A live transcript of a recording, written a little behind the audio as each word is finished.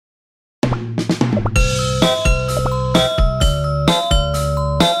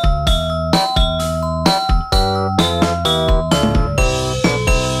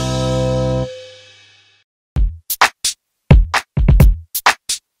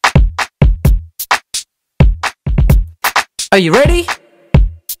Are you ready?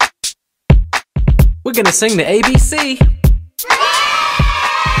 We're gonna sing the ABC.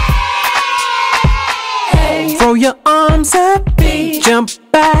 A. Throw your arms up. B. Jump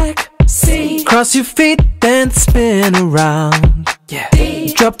back. C. Cross your feet, then spin around. Yeah.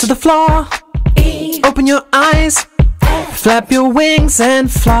 D. Drop to the floor. E. Open your eyes. F. Flap your wings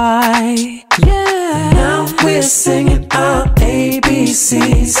and fly. Yeah. Now we're singing our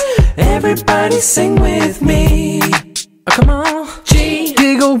ABCs. Everybody sing with me. Oh, come on. G.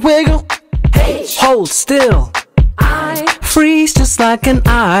 Giggle, wiggle. H. Hold still. I. Freeze just like an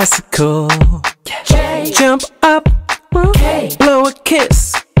icicle. J. Jump up. K. Blow a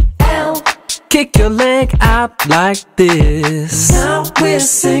kiss. L. Kick your leg out like this. Now we're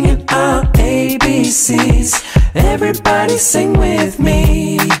singing our ABCs. Everybody sing with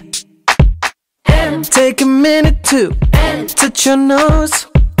me. M. Take a minute to touch your nose.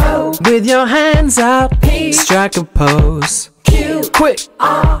 O. With your hands out. P. Strike a pose. Q. Quick.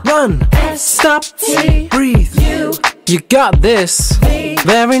 R. Run. S. Stop. T. Breathe. U. You got this. V.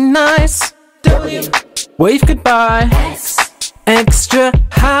 Very nice. W. Wave goodbye. X. Extra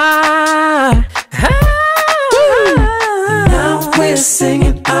high. Now we're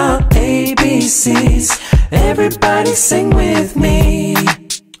singing our ABCs. Everybody sing with me. Oh,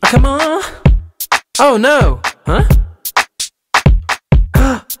 come on. Oh no. Huh?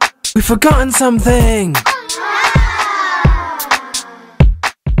 We've forgotten something.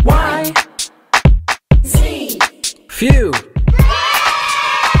 Y. Z. Phew.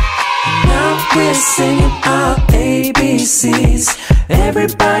 Now we're singing our ABCs.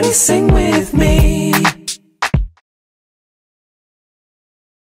 Everybody sing with me.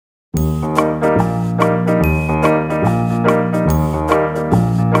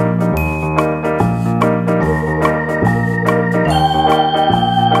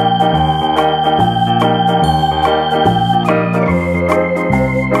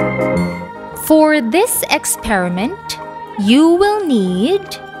 For this experiment, you will need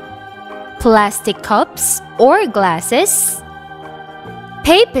plastic cups or glasses,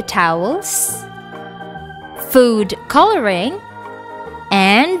 paper towels, food coloring,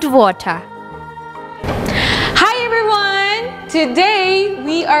 and water. Hi everyone! Today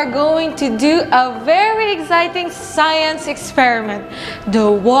we are going to do a very exciting science experiment,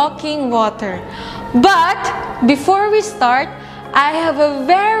 the walking water. But before we start, I have a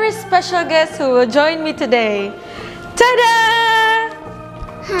very special guest who will join me today. Ta-da!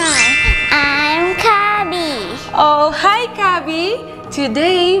 Hi, I'm Kabi. Oh, hi Kabi!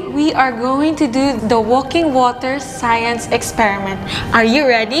 Today we are going to do the walking water science experiment. Are you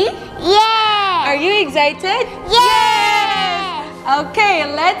ready? Yeah! Are you excited? Yeah!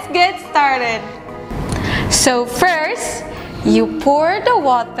 Okay, let's get started. So first, you pour the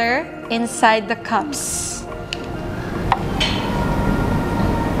water inside the cups.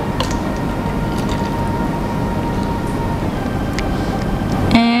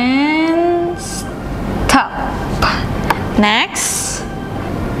 And stop. Next.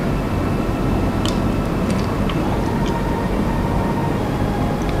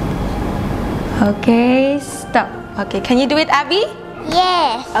 Okay, stop. Okay, can you do it, Abby?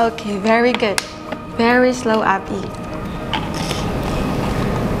 Yes. Okay, very good. Very slow, Abby.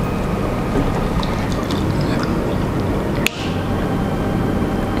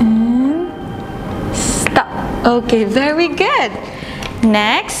 And stop. Okay, very good.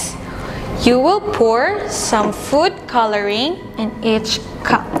 Next, you will pour some food coloring in each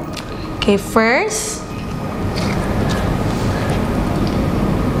cup. Okay, first,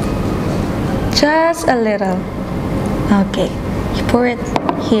 just a little. Okay, you pour it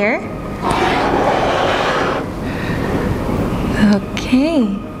here.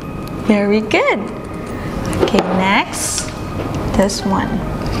 Okay, very good. Okay, next, this one.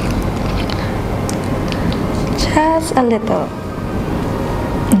 Just a little.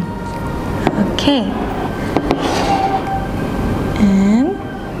 Okay. And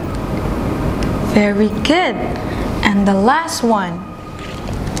very good. And the last one.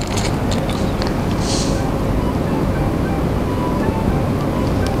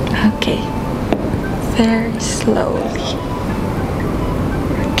 Okay. Very slowly.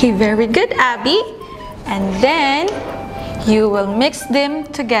 Okay, very good, Abby. And then you will mix them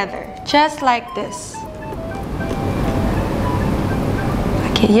together, just like this.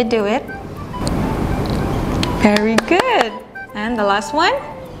 Okay, you do it. Very good. And the last one.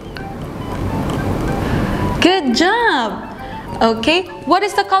 Good job. Okay, what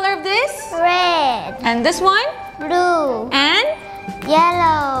is the color of this? Red. And this one? Blue. And?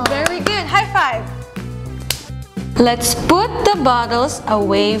 Yellow. Very good. High five. Let's put the bottles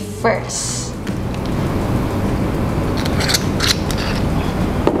away first.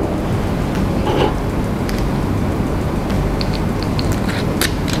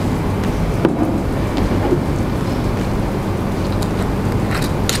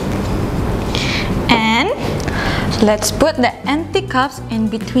 And let's put the empty cups in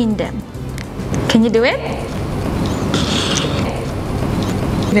between them. Can you do it?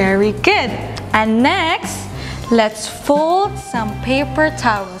 Very good. And next, let's fold some paper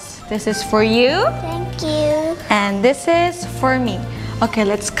towels. This is for you. Thank you. And this is for me. Okay,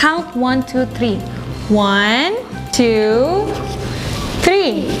 let's count 1, 2, 3. 1, 2,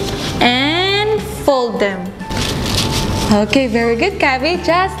 3. And fold them. Okay, very good, Gabby.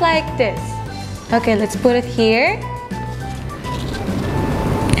 Just like this. Okay, let's put it here.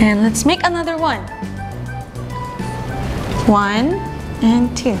 And let's make another one. 1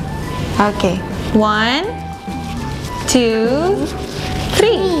 and 2. Okay, 1, 2,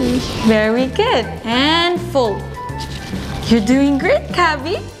 3. Very good. And fold. You're doing great,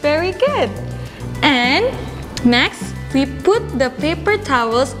 Gabby. Very good. And next, we put the paper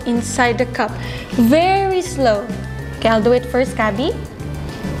towels inside the cup. Very slow. Okay, I'll do it first, Gabby.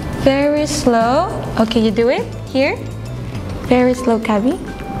 Very slow. Okay, you do it here. Very slow, Gabby.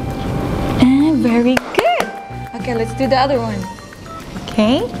 And very good. Okay, let's do the other one.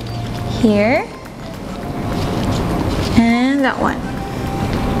 Okay, here. And that one.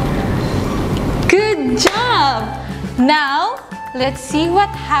 Good job. Now, let's see what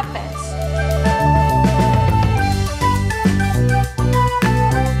happens.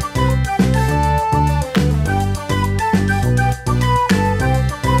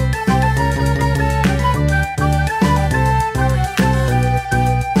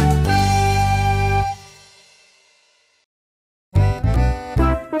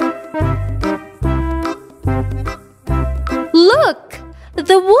 Look!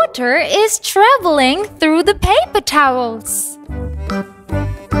 The water is traveling through the paper towels.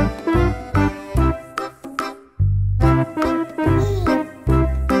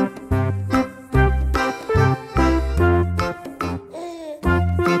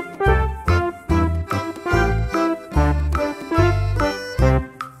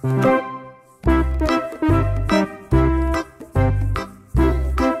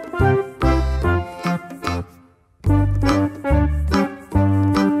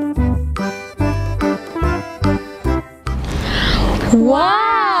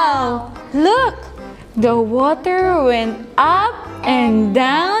 Wow! Look! The water went up and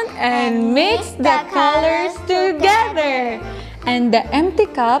down and mixed the colors together. And the empty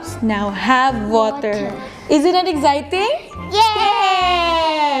cups now have water. Isn't it exciting?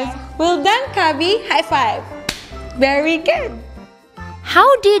 Yes! Well done, Kabi. High five. Very good. How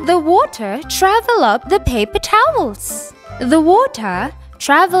did the water travel up the paper towels? The water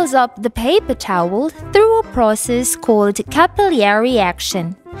travels up the paper towel through a process called capillary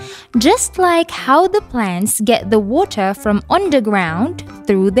action, just like how the plants get the water from underground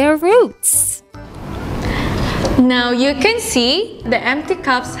through their roots. Now you can see the empty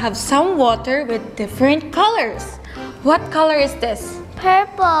cups have some water with different colors. What color is this?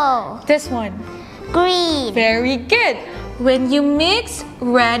 Purple. This one. Green. Very good. When you mix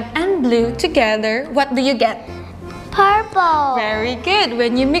red and blue together, what do you get? Purple. Very good.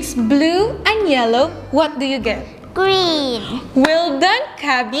 When you mix blue and yellow, what do you get? Green. Well done,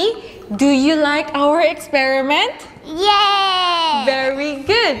 Kabi. Do you like our experiment? Yes! Very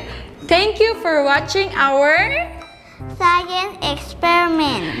good. Thank you for watching our Science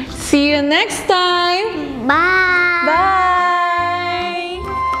experiment. See you next time. Bye.